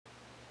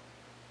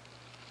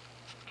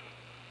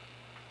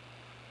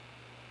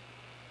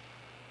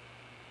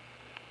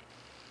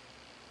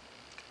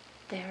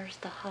There's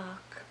the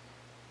hawk.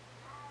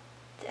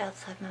 It's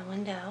outside my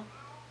window.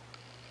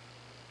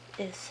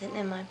 It's sitting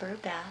in my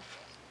bird bath.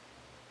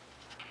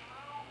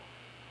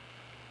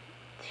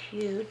 It's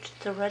huge.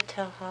 It's a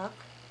red-tailed hawk.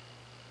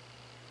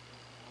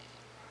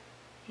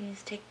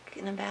 He's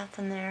taking a bath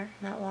in there,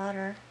 in that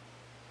water.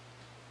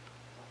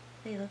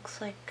 He looks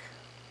like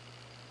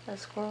a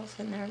squirrel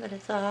sitting there, but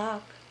it's a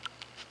hawk.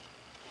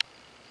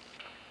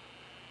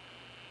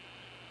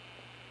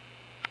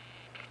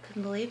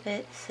 Couldn't believe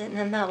it, sitting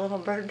in that little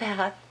bird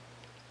bath.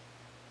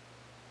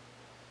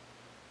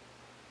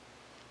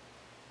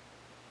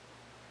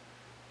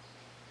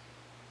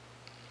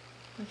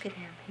 Look at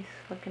him, he's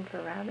looking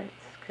for rabbits,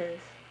 because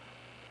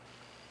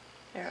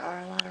there are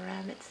a lot of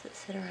rabbits that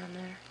sit around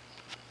there.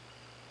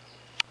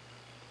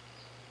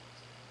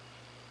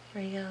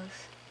 There he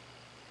goes.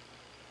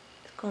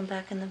 He's going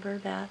back in the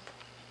bird bath.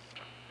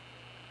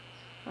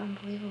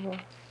 Unbelievable.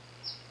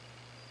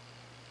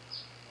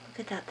 Look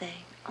at that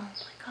thing. Oh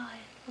my god,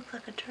 it looks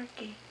like a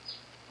turkey.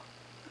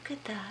 Look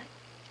at that.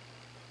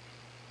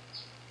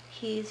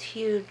 He's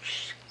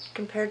huge.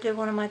 Compared to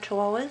one of my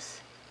chihuahuas,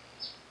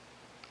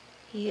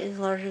 he is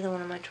larger than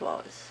one of my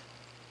chihuahuas.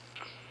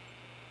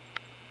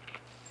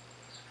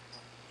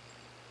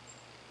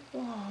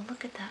 Whoa,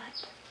 look at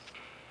that.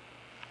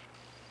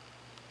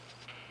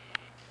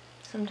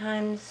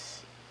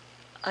 Sometimes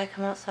I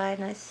come outside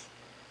and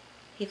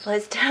he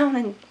flies down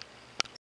and